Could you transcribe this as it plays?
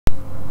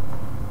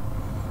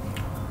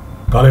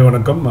காலை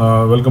வணக்கம்.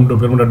 Welcome to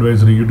permanent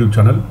advisory YouTube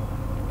channel.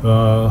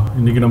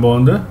 இன்றைக்கி நம்ம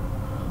வந்து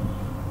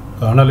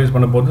அனலைஸ்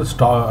பண்ண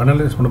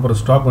போகிற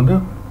ஸ்டாக் வந்து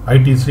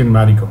ITC அண்ட்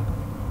Marico.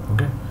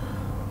 ஓகே,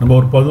 நம்ம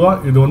ஒரு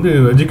பொதுவாக இது வந்து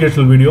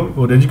educational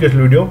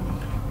video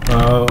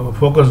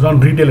focused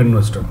on retail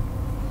investor.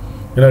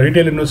 ஏன்னா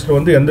ரீட்டைல் இன்வெஸ்டர்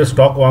வந்து எந்த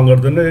ஸ்டாக்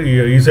வாங்குறதுன்னு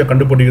ஈஸியாக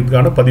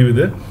கண்டுபிடிக்கிறதுக்கான பதிவு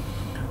இது.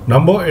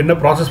 நம்ம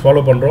என்ன ப்ராசஸ்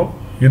ஃபாலோ பண்ணுறோம்,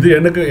 இது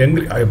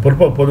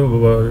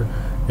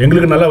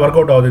எங்களுக்கு நல்லா ஒர்க்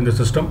அவுட் ஆகுது இந்த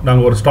சிஸ்டம்.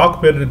 நாங்கள் ஒரு ஸ்டாக்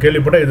பேர்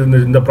கேள்விப்பட்டால் இது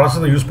இந்த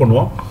ப்ராசஸ் யூஸ்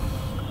பண்ணுவோம்.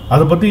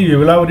 அதை பற்றி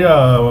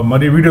விலாவரியாக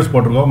நிறைய வீடியோஸ்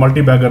போட்டிருக்கோம்,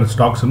 மல்டி பேக்கர்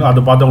ஸ்டாக்ஸ்னு.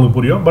 அதை பார்த்தவங்களுக்கு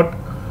புரியும். பட்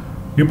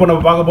இப்போ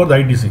நம்ம பார்க்க போகிறது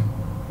ITC.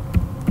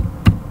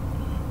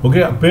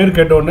 ஓகே, பேர்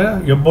கேட்டோடனே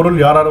எப்பொருள்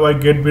யாரார்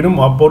வாய் கேட்பினும்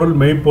அப்பொருள்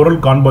மெய்ப்பொருள்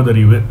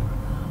காண்பதறிவு.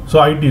 ஸோ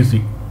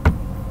ITC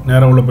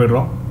நேராக உள்ளே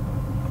போய்ட்றோம்.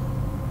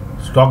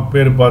 ஸ்டாக்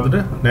பேர்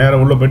பார்த்துட்டு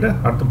நேராக உள்ளே போய்ட்டு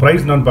அடுத்த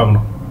ப்ரைஸ் நான்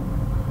பார்க்கணும்.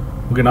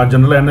 ஓகே, நான்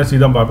ஜென்ரலாக NSE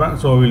தான் பார்ப்பேன்.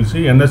 So will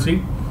see NSE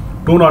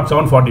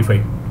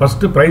 207.45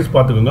 first prize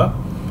பார்த்துக்கோங்க.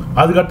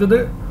 அதுக்கடுத்தது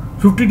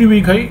 52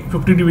 வீக் ஹை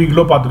 52 வீக்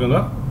லோ பார்த்துக்கோங்க.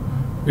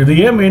 இது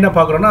ஏன் மெயினாக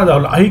பார்க்குறோன்னா, அது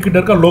ஹை கிட்ட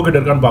இருக்கா லோ கிட்ட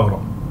இருக்கான்னு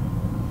பார்க்குறோம்.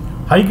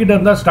 ஹை கிட்ட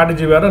இருந்தால்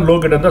ஸ்ட்ராட்டஜி வேறு, லோ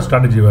கிட்ட இருந்தால்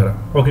ஸ்ட்ராட்டஜி வேறு.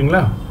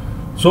 ஓகேங்களா?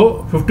 So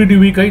 52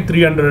 week high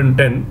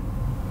 310,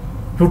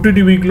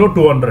 52 week low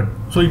 200.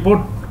 So இப்போது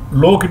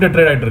லோ கிட்ட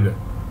ட்ரேட் ஆகிட்டு இருக்கு.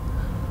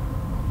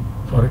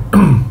 சாரி,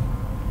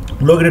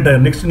 லோ கிட்ட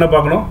ட்ரேட். நெக்ஸ்ட் என்ன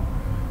பார்க்கணும்,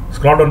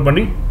 ஸ்க்ரால் டவுன்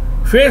பண்ணி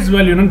ஃபேஸ்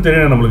வேல்யூன்னு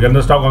தெரியணும் நம்மளுக்கு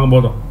எந்த ஸ்டாக் வாங்கும்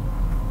போதும்.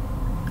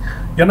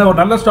 ஏன்னா ஒரு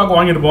நல்ல ஸ்டாக்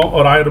வாங்கியிருப்போம்,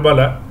 ஒரு 1000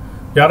 ரூபாயில்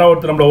யாராவது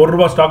ஒருத்தர் நம்மளை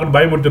 ₹1 ஸ்டாக்குன்னு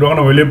பயமுறுத்திடுவாங்க,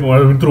 நம்ம வெளியே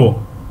விற்றுருவோம்.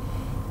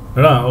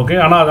 ஏன்னா ஓகே,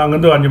 ஆனால் அது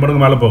அங்கேருந்து 5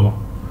 மடங்கு மேலே போகும்.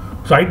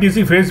 So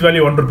ITC face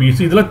value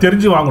 ₹1. இதெல்லாம்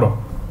தெரிஞ்சு வாங்குகிறோம்.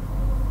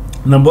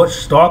 நம்ம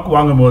ஸ்டாக்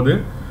வாங்கும்போது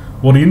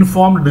ஒரு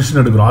இன்ஃபார்ம்டு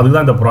டிசிஷன் எடுக்கிறோம்.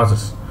 அதுதான் இந்த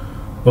process.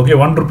 Okay,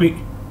 ₹1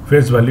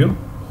 face value,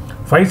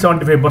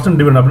 575%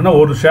 dividend. அப்படின்னா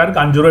ஒரு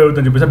ஷேருக்கு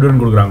 ₹5.75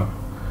 டிவிடெண்ட் கொடுக்குறாங்க.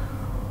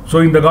 ஸோ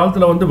இந்த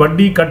காலத்தில் வந்து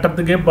வட்டி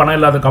கட்டத்துக்கே பணம்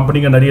இல்லாத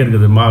கம்பெனிங்க நிறைய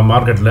இருக்குது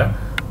மார்க்கெட்டில்.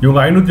 இவங்க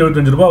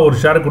 ₹575 ஒரு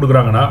ஷேருக்கு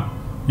கொடுக்குறாங்கன்னா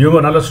இவங்க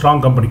நல்ல ஸ்ட்ராங்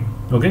கம்பெனி.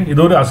 ஓகே,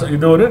 இது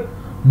ஒரு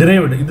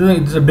டிரைவ்டு,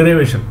 இட்ஸ்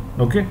டிரைவேஷன்.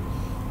 ஓகே,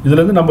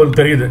 இதுலேருந்து நம்மளுக்கு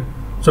தெரியுது.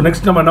 ஸோ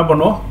நெக்ஸ்ட் நம்ம என்ன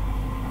பண்ணுவோம்,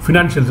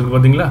 ஃபினான்ஷியல்ஸ் இருக்குது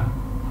பார்த்தீங்களா,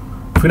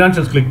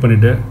 ஃபினான்ஷியல்ஸ் கிளிக்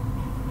பண்ணிவிட்டு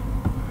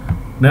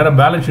நேராக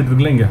பேலன்ஸ் ஷீட்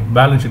இருக்குல்ல, இங்கே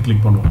பேலன்ஸ் ஷீட்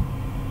கிளிக் பண்ணுவோம்.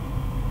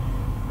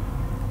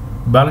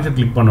 பேலன்ஸ் ஷீட்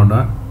கிளிக்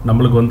பண்ணோன்னா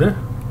நம்மளுக்கு வந்து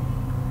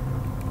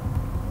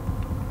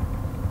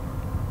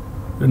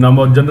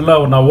நம்ம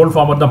ஜென்ரலாக நான் ஓல்ட்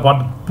ஃபார்மட் தான்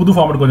பார்த்து, புது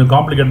ஃபார்மட் கொஞ்சம்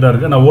காம்ப்ளிகேட்டாக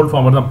இருக்குது. நான் ஓல்ட்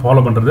ஃபார்மட் தான்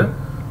ஃபாலோ பண்ணுறது.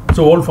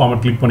 ஸோ ஓல்ட்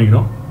ஃபார்மட் கிளிக்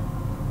பண்ணிக்கணும்.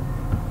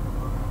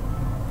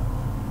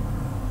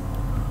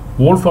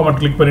 ஓல்ட் ஃபார்மட்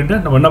கிளிக் பண்ணிவிட்டு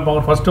நம்ம என்ன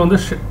பார்க்குறோம், ஃபஸ்ட்டு வந்து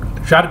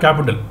ஷேர்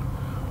கேபிட்டல்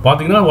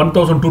பார்த்தீங்கன்னா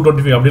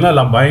 1225 அப்படின்னா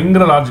இல்லை,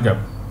 பயங்கர லார்ஜ்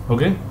கேப்.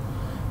 ஓகே,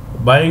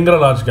 பயங்கர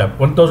large cap,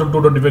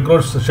 1225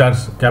 crores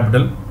shares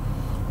capital.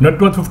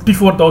 Net worth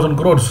 54,000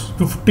 crores,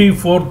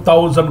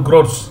 54,000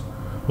 crores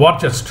வார்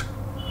செஸ்ட்.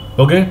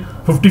 ஓகே,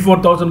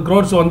 54,000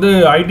 crores வந்து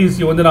ITC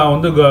வந்து நான்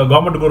வந்து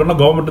கவர்மெண்ட்டுக்கு வரேன்னா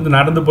கவர்மெண்ட் வந்து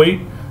நடந்து போய்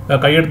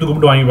கையெடுத்து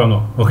கூப்பிட்டு வாங்கிப்பாங்க.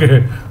 ஓகே,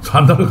 ஸோ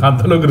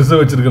அந்தளவுக்கு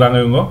ரிசர்வ் வச்சுருக்கிறாங்க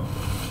இவங்க.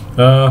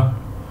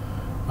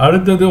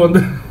 அடுத்தது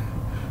வந்து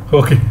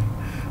ஓகே,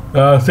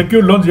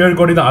 செக்யூர் லோன்ஸ் 7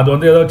 கோடி தான். அது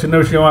வந்து ஏதோ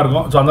சின்ன விஷயமா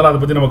இருக்கும். ஸோ அதனால்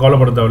அதை பற்றி நம்ம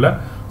கவலைப்பட தேவையில்லை.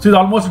 ஸோ இது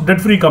ஆல்மோஸ்ட்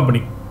டெட் ஃப்ரீ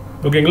கம்பெனி.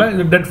 ஓகேங்களா,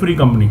 இது டெட் ஃப்ரீ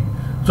கம்பெனி.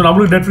 ஸோ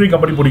நம்மளுக்கு டெட் ஃப்ரீ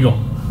கம்பெனி பிடிக்கும்.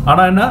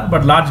 ஆனால் என்ன,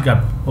 but large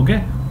cap. Okay,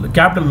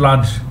 capital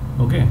large.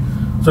 Okay,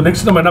 so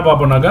next நம்ம என்ன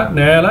பார்ப்போம்னாக்கா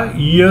நேராக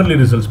இயர்லி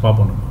ரிசல்ட்ஸ்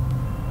பார்ப்போம்.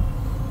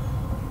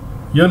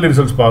 இயர்லி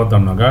ரிசல்ட்ஸ்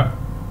பார்த்தோம்னாக்கா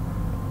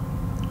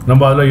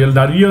நம்ம அதில்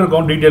நிறைய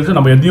இருக்கும் டீட்டெயில்ஸு.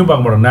 நம்ம எதையும்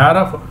பார்க்க மாட்டோம்.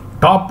 நேராக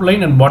top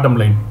line and bottom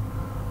line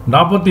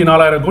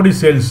 44,000 கோடி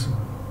சேல்ஸ்.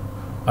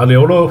 அது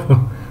எவ்வளோ?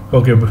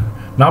 ஓகே,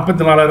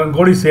 44,000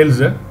 கோடி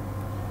சேல்ஸு.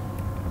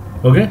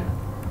 ஓகே,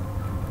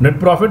 நெட்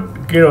ப்ராஃபிட்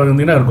கீழே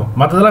இருந்தீங்கன்னா இருக்கும்.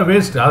 மற்றதெல்லாம்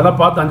வேஸ்ட். அதெல்லாம்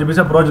பார்த்து 5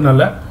 பைசா பிரயோஜனம்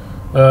இல்லை.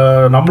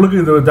 நம்மளுக்கு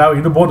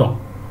இது போதும்.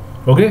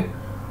 ஓகே,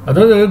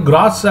 அதாவது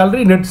கிராஸ்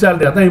சேலரி, நெட்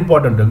சேலரி அதான்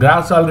இம்பார்ட்டன்ட்டு.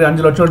 கிராஸ் சேலரி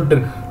 5 லட்சம்,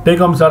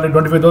 take home salary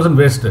 25,000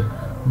 waste.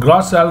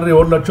 Cross salary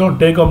 1 லட்சம்,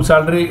 டேக் ஹோம்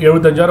சேலரி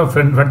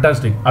 75,000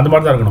 ஃபென்டாஸ்டிக். அந்த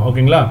மாதிரி தான் இருக்கணும்.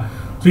 ஓகேங்களா?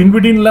 ஸோ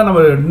இன்பிட்வீனில்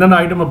நம்ம என்னென்ன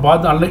ஐட்டமை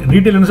பார்த்து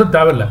ரீட்டைல் இன்வெஸ்டர்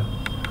தேவையில்லை.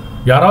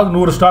 யாராவது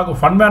 100 ஸ்டாக்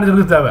ஃபண்ட்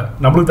மேனேஜருக்கு தேவை,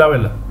 நம்மளுக்கு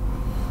தேவையில்லை.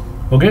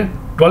 Okay,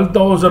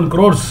 12,000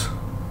 crores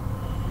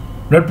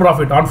net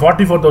profit on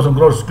 44,000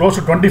 crores, close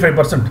to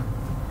 25%.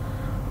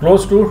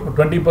 Close to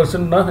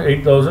 20%,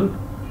 8,000,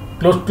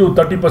 close to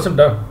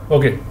 30%.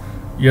 Okay,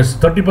 yes,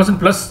 30%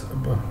 plus,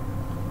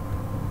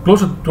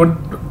 close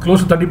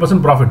to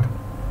 30% profit.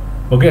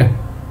 Okay,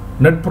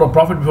 net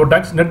profit before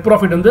tax, net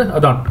profit வந்து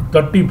அதான்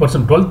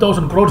 30%,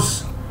 12,000 crores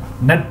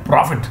net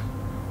profit.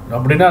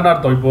 அப்படின்னா என்ன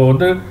அர்த்தம், இப்போ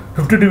வந்து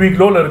 52 வீக்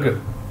லோவில் இருக்குது.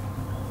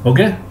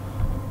 ஓகே,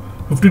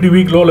 52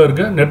 வீக் லோவில்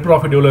இருக்குது. Net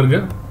profit எவ்வளோ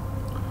இருக்குது?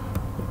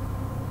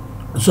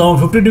 ஸோ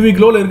 52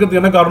 வீக் லோவில்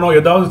இருக்கிறதுக்கு என்ன காரணம்,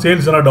 ஏதாவது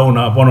சேல்ஸ் எல்லாம்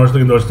டவுனா போன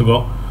வருஷத்துக்கு இந்த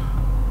வருஷத்துக்கும்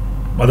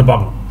அது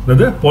பார்க்கணும்.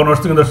 இது போன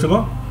வருஷத்துக்கு இந்த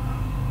வருஷத்துக்கும்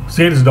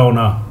சேல்ஸ்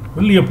டவுனா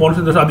இல்லையா? போன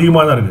வருஷம் இந்த வருஷம்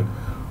அதிகமாக தான் இருக்குது.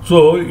 ஸோ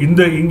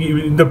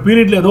இந்த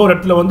பீரியடில் ஏதோ ஒரு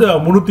இடத்துல வந்து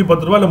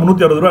 ₹310 இல்லை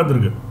 ₹360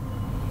 இருந்திருக்கு.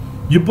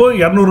 இப்போ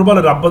 ₹200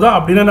 இருக்குது. அப்போ தான்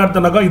அப்படின்னா என்ன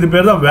அர்த்தம்னாக்கா இது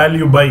பேர் தான்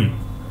வேல்யூ பை.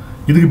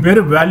 இதுக்கு பேர்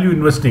value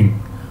investing.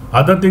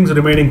 Other things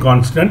remaining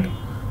constant.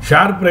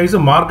 Share price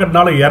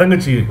மார்க்கெட்னால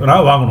இறங்குச்சு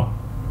வாங்கணும்.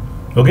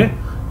 ஓகே,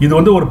 இது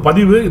வந்து ஒரு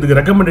பதிவு, இதுக்கு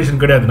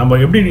ரெக்கமெண்டேஷன் கிடையாது. நம்ம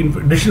எப்படி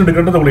டிசிஷன்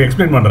எடுக்கிறத உங்களுக்கு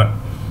எக்ஸ்பிளைன் பண்ணுறேன்.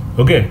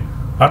 ஓகே,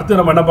 அடுத்து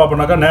நம்ம என்ன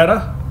பார்ப்போம்னாக்கா நேராக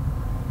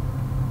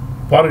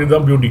பாருங்க,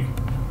 இதுதான் பியூட்டி.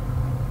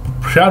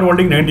 Share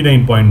holding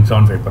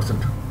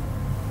 99.75%.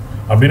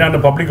 அப்படின்னா இந்த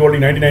பப்ளிக்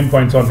ஹோல்டிங்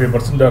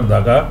 99.75%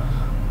 இருந்தாக்கா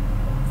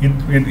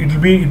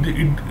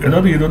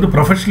அதாவது இது வந்து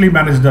ப்ரொஃபஷனலி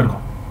மேனேஜாக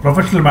இருக்கும்.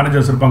 ப்ரொஃபஷனல்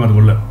மேனேஜர்ஸ் இருப்பாங்க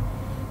அதுக்குள்ளே.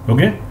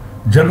 ஓகே,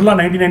 ஜென்ரலாக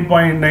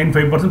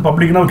 99.95%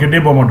 பப்ளிக்னா நம்ம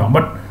கெட்டே போக மாட்டோம்.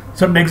 But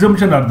certain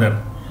exemption R there.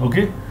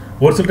 Okay,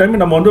 ஒரு சில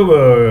டைம் நம்ம வந்து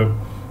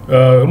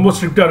ரொம்ப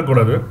ஸ்ட்ரிக்டாக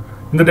இருக்கக்கூடாது.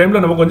 இந்த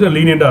டைமில் நம்ம கொஞ்சம்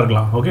லீனியண்ட்டாக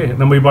இருக்கலாம். ஓகே,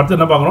 நம்ம இப்போ அடுத்து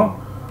என்ன பார்க்கணும்,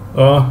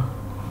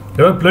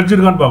 ஏதாவது பிளட்ஜ்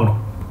இருக்கான்னு பார்க்கணும்.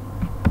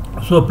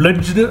 ஸோ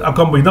பிளட்ஜ்டு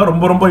அக்கம்பனி தான்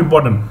ரொம்ப ரொம்ப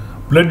இம்பார்ட்டன்ட்.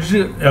 பிளட்ஜ்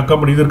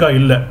அக்கம்பனி இது இருக்கா,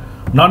 இல்லை.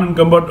 நான்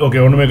இன்கம்பர்ட், ஓகே,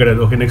 ஒன்றுமே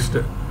கிடையாது. Okay,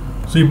 next.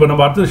 ஸோ இப்போ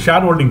நம்ம அடுத்து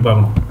ஷேர் ஹோல்டிங்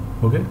பார்க்கணும்.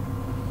 ஓகே,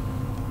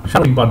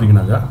 ஷேர் ஹோல்டிங்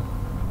பார்த்தீங்கன்னாக்கா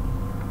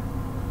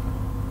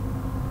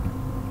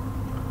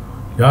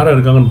யாராக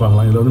இருக்காங்கன்னு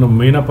பார்க்கலாம். இதில் வந்து நம்ம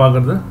மெயினாக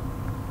பார்க்குறது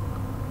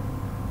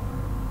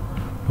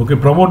okay,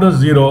 promoters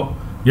 0,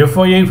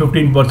 FII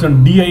 15%,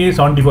 DIA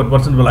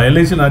 74%.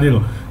 LIC நிறைய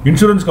இருக்கும்.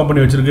 இன்சூரன்ஸ் கம்பெனி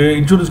வச்சுருக்கு,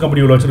 இன்சூரன்ஸ்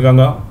கம்பெனி இவ்வளோ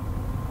வச்சுருக்காங்க,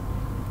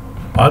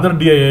 அதர்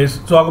DIAs.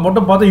 ஸோ அங்கே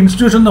மட்டும் பார்த்தா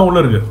இன்ஸ்டியூஷன் தான்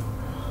உள்ளே இருக்குது.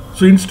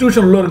 ஸோ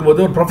இன்ஸ்டியூஷன் உள்ளே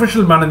இருக்கும்போது ஒரு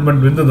ப்ரொஃபஷனல்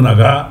மேனேஜ்மெண்ட்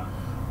இருந்ததுனாக்கா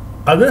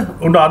அது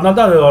உண்டு. அதனால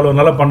தான் அது அவ்வளோ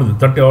நல்லா பண்ணுது.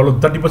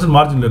 30%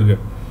 மார்ஜினில்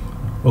இருக்குது.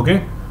 ஓகே,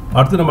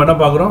 அடுத்து நம்ம என்ன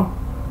பார்க்குறோம்,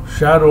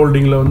 ஷேர்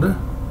ஹோல்டிங்கில் வந்து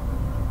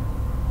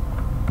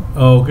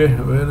okay,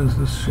 where is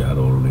this share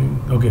holding.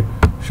 Okay,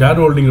 share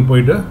ஹோல்டிங்கில்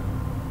போயிட்டு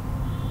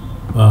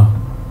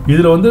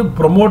இதில் வந்து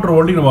ப்ரொமோட்டர்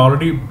ஹோல்டிங் நம்ம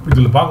ஆல்ரெடி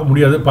இதில் பார்க்க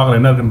முடியாது. பார்க்கலாம்,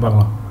 என்ன இருக்குன்னு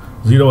பார்க்கலாம்.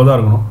 0 தான்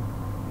இருக்கணும்.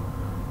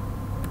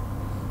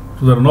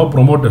 So there are no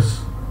promoters.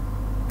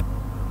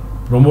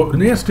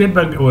 Near State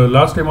Bank,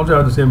 last time also I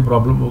had the same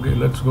problem. Okay,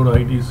 let's go to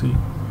ITC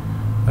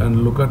and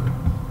look at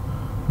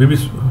maybe.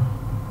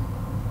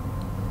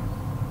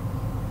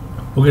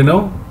 Okay, now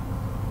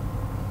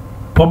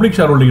public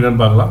shareholding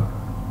என்னன்னு பார்க்கலாம்.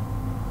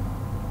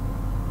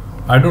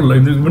 I don't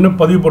like this.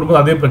 இன்னும் பதிவு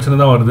போடும்போது அதே பிரச்சனை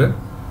தான் வருது.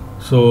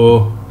 So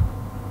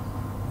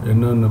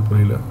என்னென்ன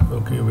புரியல.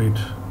 Okay,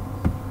 wait.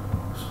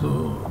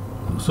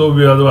 ஸோ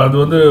அது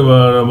வந்து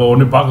நம்ம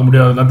ஒன்றும் பார்க்க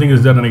முடியாது. நத்திங்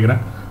இஸ் தேர்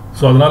நினைக்கிறேன்.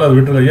 ஸோ அதனால் அது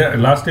விட்டுருங்க.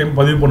 லாஸ்ட் டைம்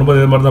பதிவு பண்ணும்போது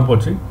இதே மாதிரி தான்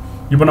போச்சு.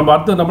 இப்போ நம்ம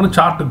அடுத்து என்ன பண்ண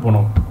சார்ட்டுக்கு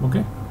போனோம். ஓகே,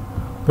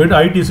 போய்ட்டு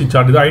ஐடிசி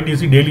சார்ட். இது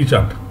ITC daily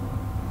chart.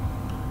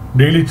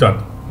 Daily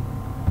chart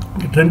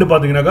trend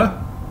பார்த்தீங்கன்னாக்கா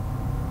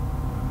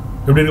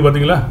எப்படி இருக்குது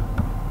பார்த்தீங்களா,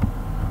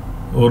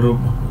 ஒரு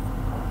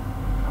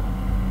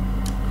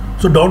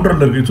ஸோ டவுன்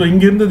ட்ரெண்டில் இருக்குது. ஸோ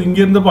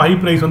இங்கேருந்து இப்போ ஹை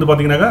ப்ரைஸ் வந்து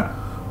பார்த்தீங்கன்னாக்கா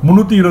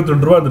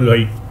 322 ரூபா இருந்திருக்கு.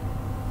 ஹை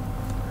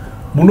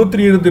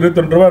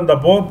 322 ரூபா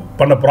இருந்தப்போ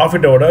பண்ண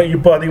ப்ராஃபிட்டோட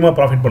இப்போ அதிகமாக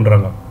ப்ராஃபிட்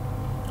பண்ணுறாங்க.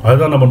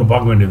 அதுதான் நம்ம ஒன்று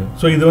பார்க்க வேண்டியது.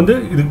 ஸோ இது வந்து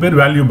இதுக்கு பேர்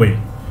வேல்யூ பை.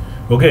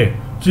 ஓகே,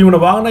 ஸோ இவனை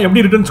வாங்கினா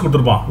எப்படி ரிட்டர்ன்ஸ்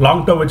கொடுத்துருப்பான்,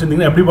 லாங் டேர்ம்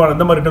வச்சுருந்தீங்கன்னா எப்படி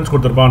எந்த மாதிரி ரிட்டர்ன்ஸ்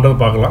கொடுத்துருப்பான்றது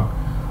பார்க்கலாம்.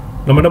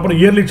 நம்ம என்ன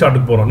பண்ணோம், இயர்லி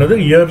சார்ட்டுக்கு போகிறோம். என்னது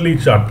இயர்லி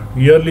சார்ட்?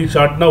 இயர்லி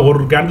சார்ட்னா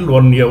ஒரு கேண்டில்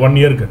 1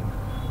 இயருக்கு.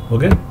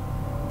 ஓகே,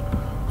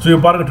 ஸோ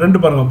இப்போ பாருங்கள், ட்ரெண்டு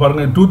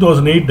பாருங்கள்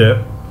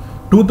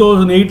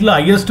 2008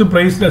 ஹையஸ்ட்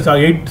ப்ரைஸில்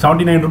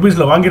 79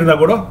 ருபீஸில் வாங்கியிருந்தா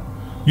கூட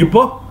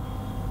இப்போது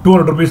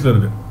 200 ருபீஸில்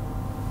இருக்குது.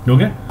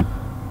 ஓகே,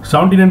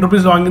 79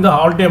 ருபீஸில் வாங்கியிருந்தால்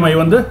ஆல் டைம் ஹை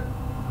வந்து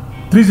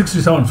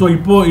 367. ஸோ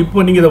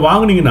இப்போ நீங்கள் இதை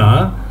வாங்கினீங்கன்னா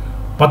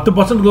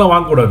 10%லாம்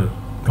வாங்கக்கூடாது.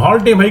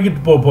 ஆல் டைம் ஹைக்கு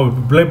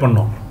ப்ளே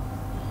பண்ணோம்.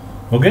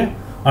 ஓகே,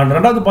 அண்ட்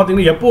ரெண்டாவது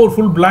பார்த்தீங்கன்னா எப்போ ஒரு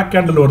ஃபுல் பிளாக்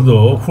கேண்டில் வருதோ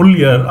ஃபுல்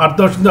இயர் அடுத்த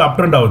வருஷம் அப்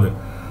ட்ரெண்ட் ஆகுது.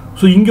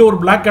 ஸோ இங்கே ஒரு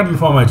பிளாக்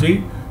கேண்டில் ஃபார்ம் ஆச்சு.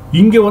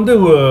 இங்கே வந்து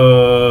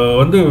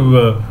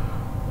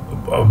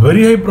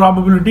வெரி ஹை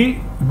ப்ராபபிலிட்டி.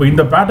 இப்போ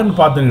இந்த பேட்டர்ன்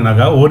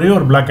பார்த்தீங்கன்னாக்கா ஒரே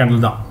ஒரு பிளாக்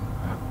கேண்டில் தான்.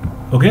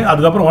 ஓகே,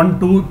 அதுக்கப்புறம் 1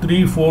 2 3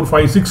 4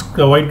 5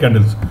 6 ஒயிட்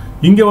கேண்டில்ஸ்.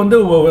 இங்கே வந்து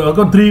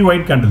 3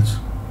 white candles.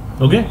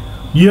 Okay,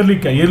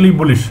 yearly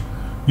bullish.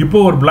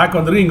 இப்போது ஒரு பிளாக்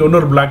வந்திருக்கு, இங்கே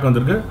இன்னொரு பிளாக்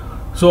வந்திருக்கு.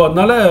 ஸோ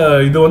அதனால்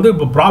இது வந்து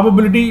இப்போ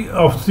probability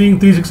of seeing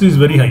 360 is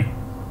very high.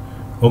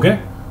 Okay,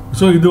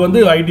 so இது வந்து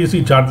ஐடிசி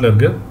சார்ட்டில்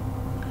இருக்குது.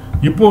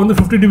 இப்போ வந்து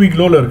 52 வீக்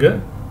லோவில் இருக்குது.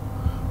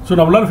 ஸோ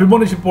நம்மளால்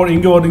ஃபிபோனாச்சி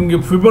இங்கே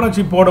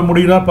ஃபிபோனாச்சி போட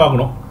முடியும்னா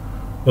பார்க்கணும்.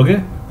 ஓகே,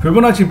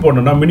 ஃபிபோனாச்சி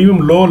போடணும்னா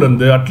மினிமம்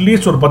லோலேருந்து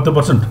அட்லீஸ்ட் ஒரு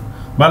 10%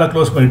 மேலே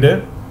க்ளோஸ் பண்ணிவிட்டு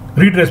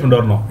ரீட்ரேஸ்மெண்ட்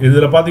வரணும்.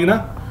 இதில் பார்த்தீங்கன்னா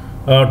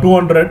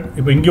 200.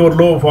 இப்போ இங்கே ஒரு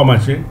லோ ஃபார்ம்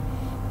ஆச்சு,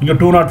 இங்கே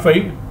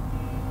 205,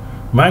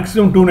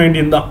 மேக்ஸிமம்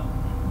 219 தான்.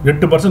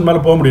 8% மேலே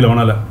போக முடியல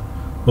அவனால்.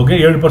 ஓகே,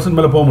 7%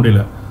 மேலே போக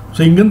முடியல. ஸோ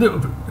இங்கேருந்து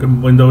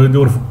இது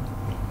ஒரு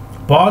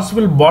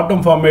பாசிபிள்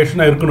பாட்டம்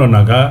ஃபார்மேஷனாக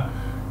இருக்கணும்னாக்கா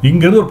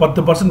இங்கேருந்து ஒரு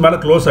 10% மேலே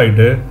க்ளோஸ்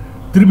ஆகிட்டு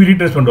திருப்பி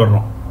ரீட்ரேஸ்மெண்ட்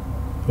வரணும்.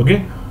 ஓகே,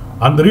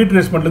 அந்த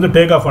ரீட்ரேஸ்மெண்ட்லேருந்து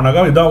டேக் ஆஃப்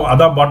ஆனாக்கா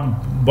அதான்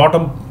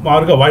பாட்டம்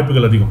இருக்க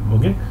வாய்ப்புகள் அதிகம்.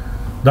 Okay,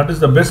 that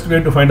is the best way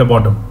to find a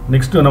bottom.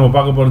 Next நம்ம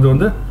பார்க்க போகிறது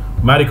வந்து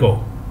மேரிகோ.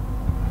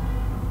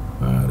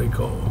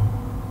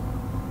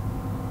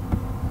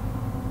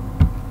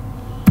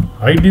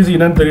 ஐடிசி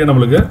என்னன்னு தெரியும்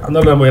நம்மளுக்கு,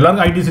 அதனால் நம்ம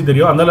எல்லாருக்கும் ஐடிசி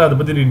தெரியும். அதனால் அதை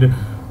பற்றி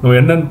நம்ம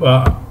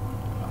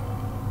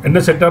என்ன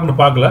செக்டார்னு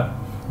பார்க்கல.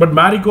 பட்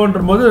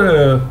மேரிகோன்ற போது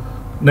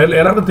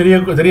எல்லாருக்கும்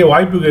தெரிய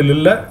வாய்ப்புகள்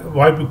இல்லை,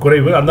 வாய்ப்பு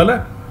குறைவு. அதனால்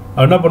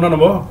என்ன பண்ணால்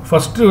நம்ம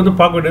ஃபஸ்ட்டு வந்து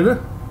பார்க்க வேண்டியது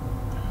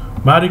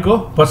மேரிகோ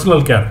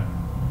பர்சனல் கேர்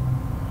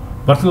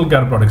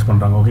ப்ராடக்ட்ஸ்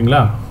பண்ணுறாங்க.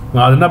 ஓகேங்களா,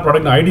 அது என்ன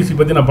ப்ராடக்ட் ஐடிசி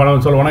பற்றி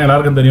நான் சொல்லுவேன்னா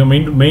எல்லாருக்கும் தெரியும்.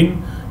 மெயின்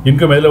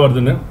இன்கம் எதில்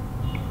வருதுன்னு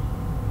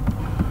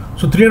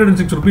So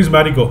 306 rupees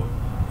Marico.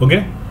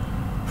 Okay,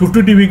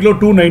 52 week low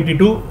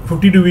 292,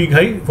 52 week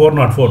high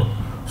 404.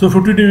 So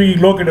 52 week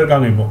low கிட்ட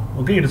இருக்காங்க இப்போ.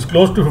 Okay, it is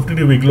close to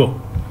 52 week low.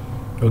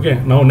 Okay,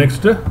 now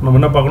next நம்ம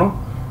என்ன பார்க்கணும்,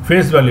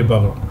 face value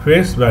பார்க்கணும்.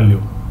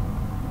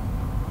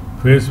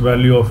 Face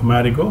value of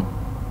Marico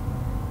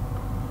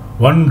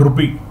 1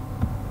 rupee.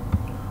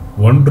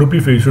 1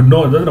 rupee face should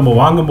know. அதாவது நம்ம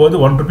வாங்கும்போது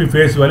 1 rupee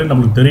face value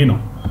நமக்கு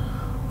தெரியணும்.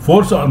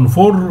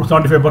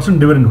 475%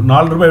 டிவிடெண்ட்,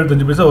 4 ரூபாய்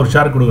 75 பைசா ஒரு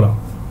ஷேர் கொடுக்குறான்.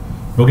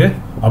 ஓகே,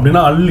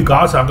 அப்படின்னா அள்ளி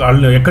காசு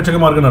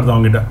எக்கச்சக்கமாக இருக்குன்னு அர்த்தம்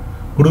அவங்ககிட்ட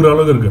கொடுக்குற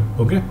அளவுக்கு இருக்குது.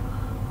 ஓகே,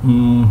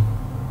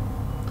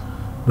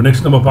 இப்போ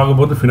நெக்ஸ்ட் நம்ம பார்க்க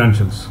போகிறது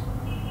ஃபினான்ஷியல்ஸ்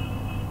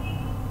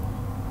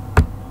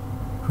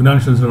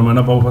நம்ம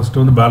என்ன பார்ப்போம்,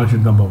 ஃபஸ்ட்டு வந்து பேலன்ஸ்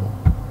ஷீட் தான் பார்ப்போம்.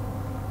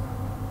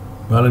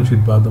 பேலன்ஸ்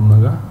ஷீட்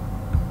பார்த்தோம்னாக்கா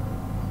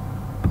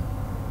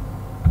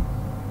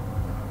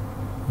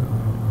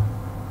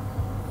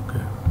ஓகே,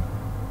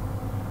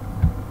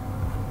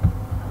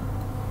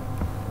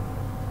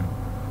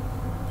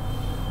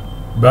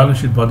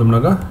 பேலன்ஸ் ஷீட்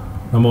பார்த்தோம்னாக்கா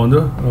நம்ம வந்து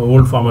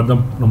ஓல்ட் ஃபார்மேட்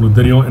தான் நம்மளுக்கு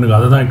தெரியும். எனக்கு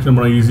அதை தான் எக்ஸ்பிளைன்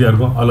பண்ண ஈஸியாக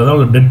இருக்கும். அதில் தான்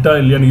ஒரு டெட்டா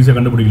இல்லையான்னு ஈஸியாக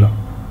கண்டுபிடிக்கலாம்.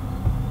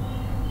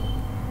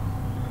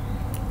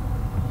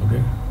 Okay,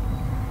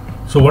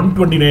 so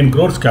 129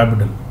 crores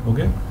capital.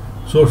 Okay,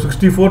 so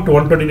 64 to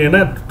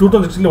 129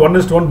 2016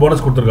 1:1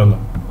 bonus கொடுத்துருக்காங்க.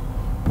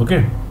 ஓகே,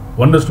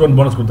 1:1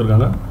 போனஸ்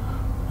கொடுத்துருக்காங்க.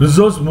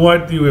 ரிசர்வ்ஸ்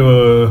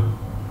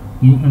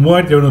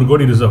 3700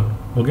 கோடி ரிசர்வ்.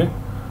 ஓகே,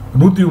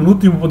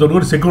 131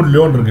 கோடி செக்யூரிட்டி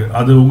லோன் இருக்குது.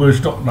 அது உங்கள்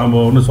இஷ்டம், நம்ம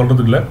ஒன்றும்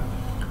சொல்கிறதுக்கு இல்லை.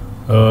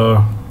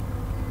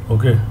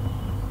 ஓகே,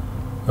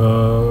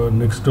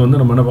 நெக்ஸ்ட் வந்து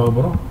நம்ம என்ன பார்க்க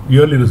போகிறோம்,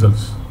 இயர்லி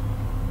ரிசல்ட்ஸ்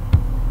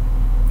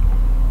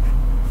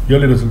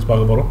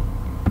பார்க்க போகிறோம்.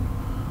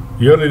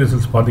 இயர்லி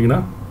ரிசல்ட்ஸ் பார்த்தீங்கன்னா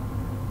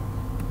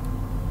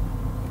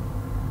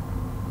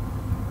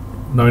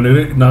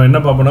நான் என்ன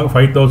பார்ப்போம்னா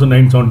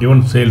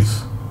 5971 sales.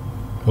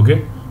 Okay,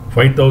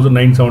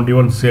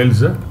 5971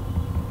 sales,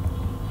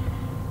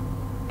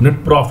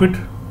 net profit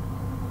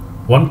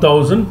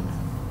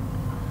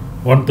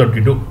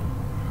 1132.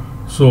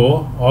 So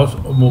also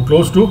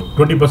close to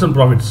 20%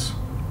 profits.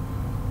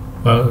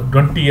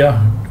 20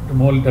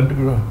 more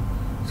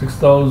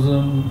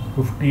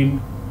 6,015,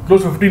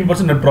 close to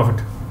 15% net profit.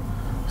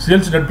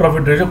 Sales net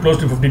profit ratio close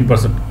to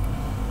 15%.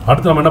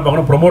 அடுத்து நம்ம என்ன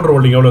பார்க்கணும், ப்ரொமோட்டர்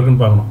ஹோல்டிங் எவ்வளோ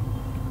இருக்குன்னு பார்க்கணும்.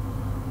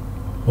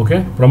 ஓகே,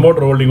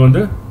 ப்ரொமோட்டர் ஹோல்டிங்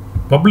வந்து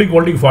public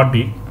holding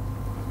 40.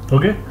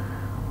 Okay,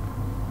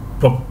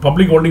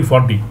 public holding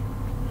 40.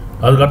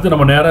 அதுக்கடுத்து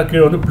நம்ம நேராக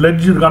கீழே வந்து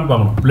பிளெட்ஜ் இருக்கான்னு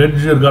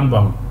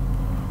பார்க்கணும்.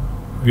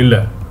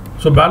 இல்லை.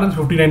 So balance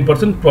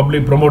 59%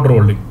 public promoter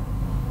holding.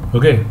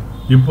 Okay,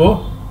 இப்போது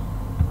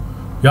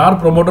யார்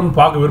ப்ரொமோட்டர்னு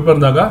பார்க்க விருப்பம்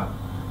இருந்தாக்கா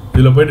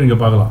இதில் போய்ட்டு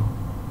நீங்கள் பார்க்கலாம்.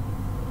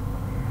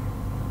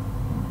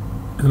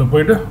 இதில்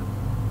போய்ட்டு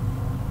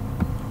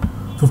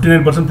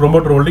 59%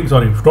 promoter holding,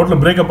 sorry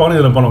total breakup ஆகணும்.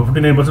 இதில் பண்ணலாம்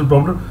 59%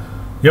 ப்ரொமோட்டர்.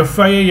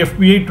 எஃப்ஐஐ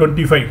எஃபிஐ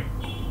 25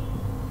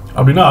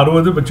 அப்படின்னா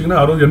 60 வச்சிங்கன்னா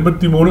 60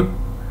 83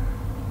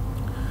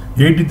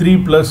 83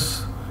 ப்ளஸ்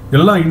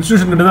எல்லாம்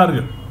இன்ஸ்டியூஷன் கிட்ட தான்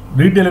இருக்குது.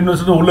 ரீட்டைல்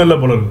இன்வெஸ்டர் உள்ளே இல்லை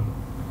போல இருக்குது.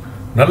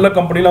 நல்ல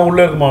கம்பெனிலாம்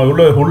உள்ளே இருக்குமா,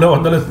 உள்ளே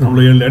வந்தாலும்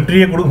நம்மளை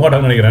என்ட்ரியே கொடுக்க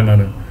மாட்டாங்கன்னு நினைக்கிறேன்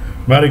நான்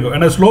மேரிகோ.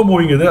 ஏன்னா ஸ்லோ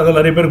மூவிங் இது, அதில்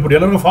நிறைய பேருக்கு பிடிக்கும்.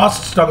 எல்லாருக்கும்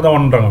ஃபாஸ்ட் ஸ்டாக் தான்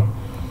பண்ணுறாங்க.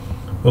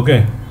 ஓகே,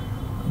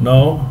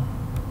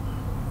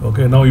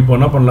 நான் இப்போ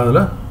என்ன பண்ணலாம்,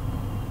 அதில்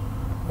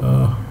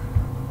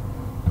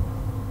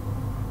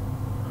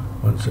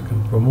 1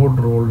 second,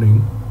 promoter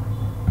holding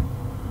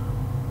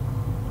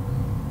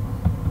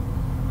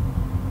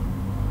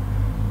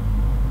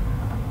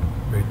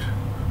wait.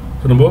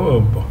 So நம்ம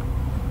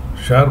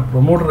ஷேர்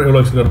ப்ரொமோட்டர் எவ்வளோ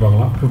வச்சுருக்காரு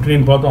பார்க்கலாம்.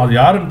 59 பார்த்தோம், அது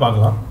யாருன்னு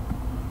பார்க்கலாம்.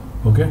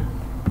 ஓகே,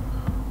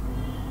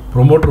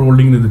 ப்ரொமோட்டர்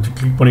ஹோல்டிங் இது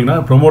கிளிக் பண்ணிங்கன்னா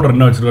ப்ரொமோட்டர்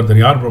என்ன வச்சுருக்காரு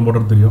தெரியும், யார்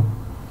ப்ரொமோட்டர் தெரியும்.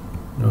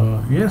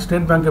 ஏன்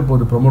ஸ்டேட் பேங்க்கே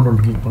போகுது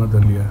ப்ரொமோட்டர் கிளிக் பண்ண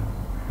தெரியலையே,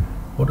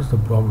 what is the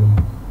problem?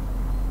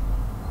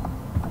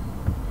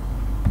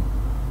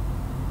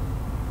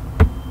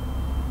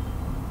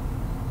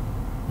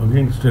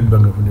 Again state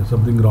bank of India,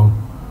 something wrong.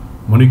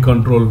 Money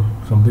control,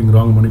 something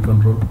wrong, money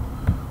control.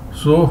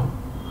 So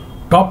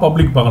top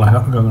public பார்க்கலாம்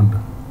யார் இருக்காங்கன்ட்டு.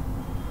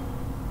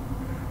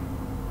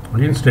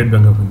 Again State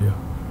Bank of India.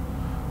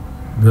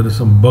 There is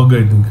some bug,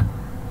 I think.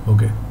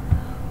 Okay,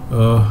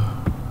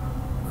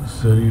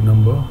 seri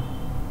number,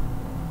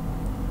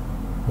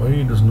 why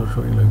it is not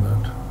showing like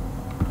that?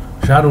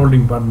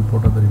 Shareholding pattern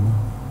photo theriyuma,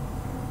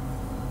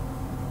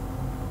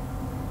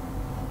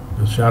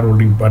 the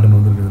shareholding pattern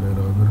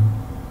vandirukku.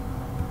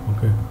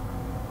 Okay,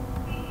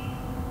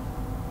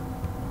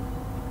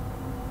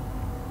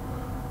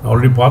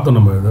 already paatha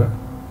நம்ம இத.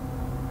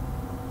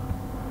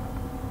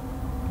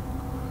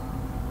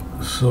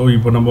 So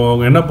இப்போ நம்ம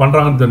அவங்க என்ன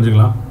பண்ணுறாங்கன்னு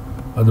தெரிஞ்சுக்கலாம்.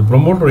 அது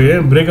promoter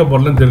ஏன் பிரேக்கப்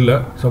வரலன்னு தெரியல,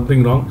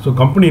 something wrong. So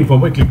company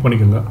inform போய் கிளிக்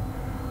பண்ணிக்கோங்க.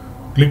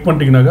 கிளிக்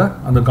பண்ணிட்டீங்கன்னாக்கா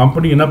அந்த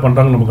கம்பெனி என்ன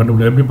பண்ணுறாங்கன்னு நம்ம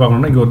கண்டுபிடிக்கலாம். எப்படி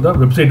பார்க்கணும்னா இங்கே வந்து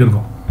வெப்சைட்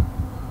இருக்கும்.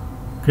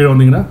 கீழே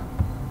வந்தீங்கன்னா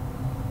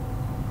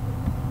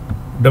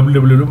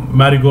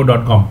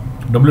www.marico.com,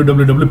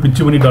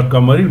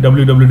 www.pitchmoney.com மாதிரி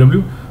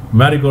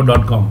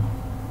www.marico.com.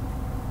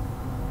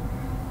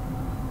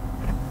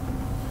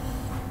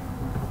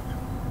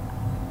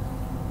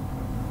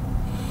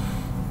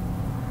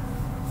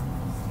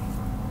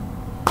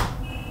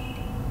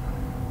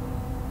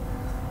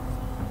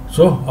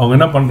 ஸோ அவங்க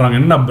என்ன பண்ணுறாங்க,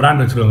 என்ன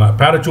பிராண்ட் வச்சுருக்காங்க,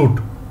 பேராசூட்.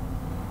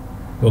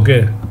 ஓகே,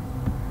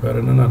 வேறு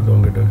என்னென்ன இருக்குது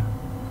அவங்ககிட்ட,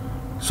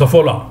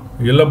 சஃபோலா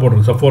எல்லாம்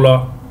போடுறது, சஃபோலா.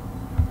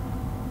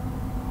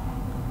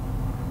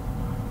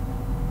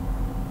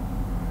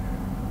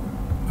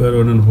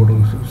 வேறு என்னென்னு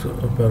போடுறது,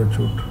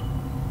 பேராசூட்.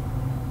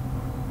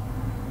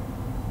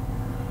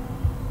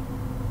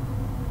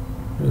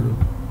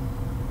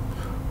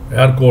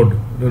 ஏர் கோட்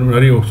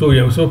நிறைய.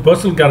 ஸோ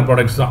பர்சனல் கேர்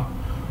ப்ராடக்ட்ஸ் தான்.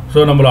 ஸோ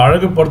நம்மளை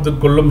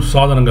அழகுபடுத்திக் கொள்ளும்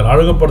சாதனங்கள்,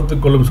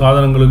 அழகுபடுத்திக் கொள்ளும்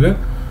சாதனங்களுக்கு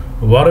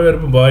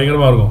வரவேற்பு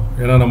பயங்கரமாக இருக்கும்.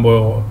 ஏன்னா நம்மளை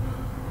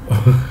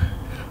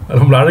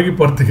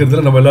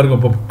அழகுபடுத்திக்கிறதுல நம்ம எல்லாருக்கும்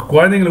இப்போ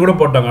குழந்தைங்களை கூட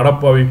போட்டாங்க,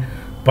 அடப்பாவி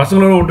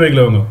பசங்களோட விட்டு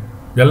வைக்கல. அவங்க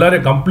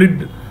எல்லாரையும் கம்ப்ளீட்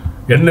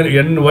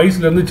என்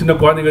வயசுலேருந்து சின்ன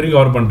குழந்தைங்க வரைக்கும்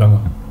கவர் பண்ணிட்டாங்க.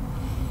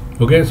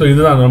 ஓகே, ஸோ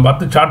இதுதான் நம்ம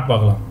அடுத்து சார்ட்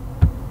பார்க்கலாம்.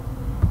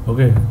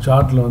 ஓகே,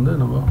 சார்ட்டில் வந்து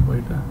நம்ம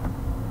போயிட்டு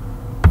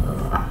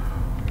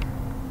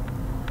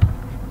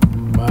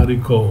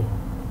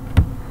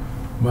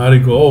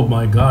Marico, oh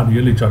my god,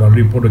 yearly chart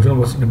already போட்டு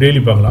வச்சு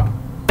டெய்லி பார்க்கலாம்,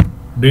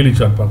 டெய்லி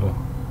சார்ட் பார்க்கலாம்.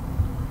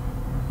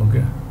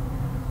 ஓகே,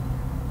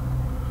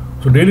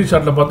 ஸோ டெய்லி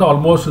சார்ட்டில் பார்த்தா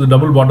ஆல்மோஸ்ட் இது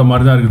டபுள் பாட்டம்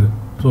மாதிரி தான் இருக்குது.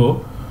 ஸோ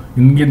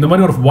இங்கே இந்த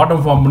மாதிரி ஒரு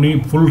பாட்டம் ஃபார்ம் பண்ணி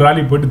ஃபுல்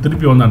ரேலி போயிட்டு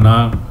திருப்பி வந்தோன்னா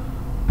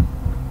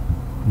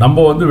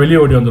நம்ம வந்து வெளியே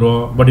ஓடி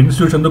வந்துடும். பட்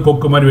இன்ஸ்டியூஷன் வந்து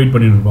கொக்கு மாதிரி வெயிட்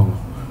பண்ணிட்டு இருப்பாங்க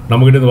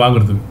நம்மக்கிட்ட இருந்து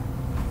வாங்குறதுக்கு.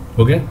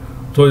 ஓகே,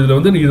 ஸோ இதில்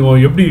வந்து இது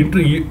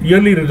எப்படி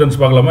இயர்லி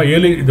ரிட்டர்ன்ஸ் பார்க்கலாமா,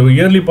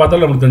 இயர்லி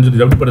பார்த்தாலும் நமக்கு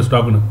தெரிஞ்சிருச்சு எப்படிப்பட்ட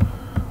ஸ்டாக்னு.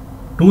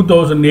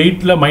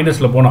 2008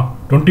 மைனஸில் போனால்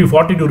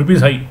 2042 rupees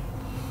ஹை.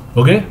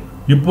 ஓகே,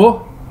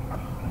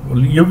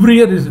 இப்போது எவ்ரி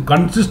இயர் இஸ்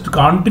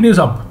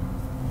கண்டினியூஸ் அப்.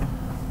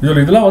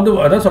 இதெல்லாம் வந்து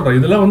அதான் சொல்கிறேன்,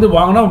 இதெல்லாம் வந்து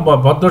வாங்கினா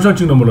 10 வருஷம்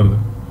வச்சுக்கணும் போல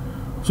இருக்குது.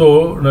 ஸோ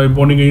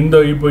இப்போ நீங்கள்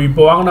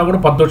இப்போ வாங்கினா கூட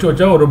 10 வருஷம்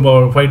வச்சா ஒரு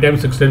 5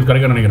 times 6 times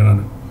கிடைக்கும்னு நினைக்கிறேன்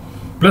நான்.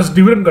 ப்ளஸ்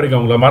டிவிடெண்ட்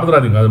கிடைக்கும், அவங்கள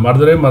மறந்துடாதீங்க, அது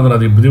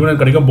மறந்துடாதீங்க,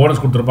 டிவிடெண்ட் கிடைக்கும்,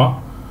 போனஸ் கொடுத்துருப்பான்.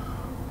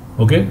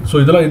 ஓகே, ஸோ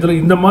இதில்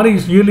இந்த மாதிரி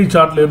இயர்லி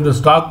சார்ட்டில் இருந்த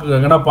ஸ்டாக்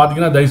எங்கன்னா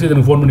பார்த்தீங்கன்னா தயவுசெய்து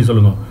எனக்கு ஃபோன் பண்ணி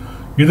சொல்லுங்கள்.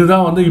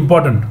 இதுதான் வந்து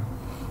இம்பார்ட்டண்ட்.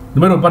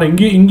 இந்த மாதிரி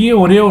பாருங்கள், இங்கேயும்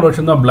ஒரே ஒரு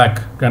வருஷம் தான் பிளாக்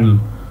கேண்டில்,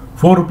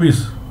 4 rupees.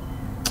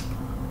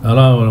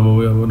 அதெல்லாம்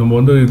நம்ம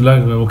வந்து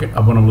இதெல்லாம் ஓகே.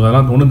 அப்போ நம்மளுக்கு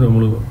அதெல்லாம்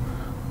நம்மளுக்கு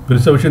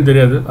பெருசாக விஷயம்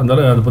தெரியாது,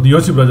 அதனால் அதை பற்றி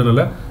யோசிக்க பிரச்சனை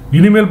இல்லை.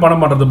 இனிமேல்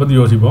பணம் மாற்றத்தை பற்றி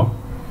யோசிப்போம்.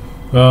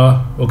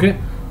 Okay,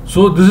 so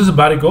this is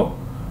Marico.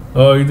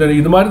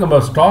 இது மாதிரி நம்ம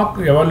ஸ்டாக்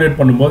எவாலுவேட்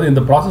பண்ணும்போது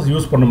இந்த ப்ராசஸ்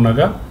யூஸ்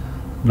பண்ணோம்னாக்கா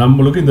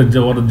நம்மளுக்கு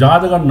இந்த ஒரு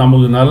ஜாதகம்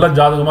நம்மளுக்கு நல்ல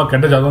ஜாதகமாக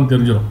கெட்ட ஜாதகம்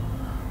தெரிஞ்சிடும்.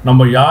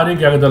 நம்ம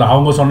யாரையும் கேட்க தேவை.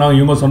 அவங்க சொன்னாங்க,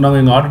 இவங்க சொன்னாங்க,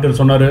 எங்கள்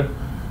ஆடிட்டர் சொன்னார்,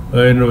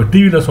 என்னோட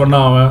டிவியில்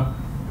சொன்னான் அவன்.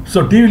 ஸோ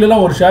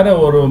டிவிலலாம் ஒரு ஷேரை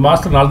ஒரு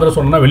மாதத்துக்கு 4 தடவை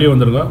சொன்னால் வெளியே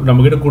வந்துருங்க,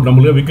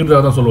 நம்மளுக்கு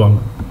விற்கிறதாக தான் சொல்லுவாங்க.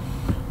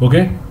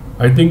 ஓகே,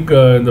 ஐ திங்க்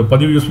இந்த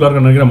பதிவு யூஸ்ஃபுல்லாக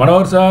இருக்குன்னு நினைக்கிறேன்.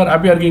 மனோகர் சார்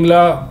ஹாப்பியாக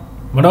இருக்கீங்களா?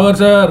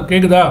 மனோகர் சார்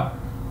கேட்குதா?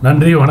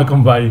 நன்றி,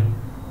 வணக்கம், பாய்.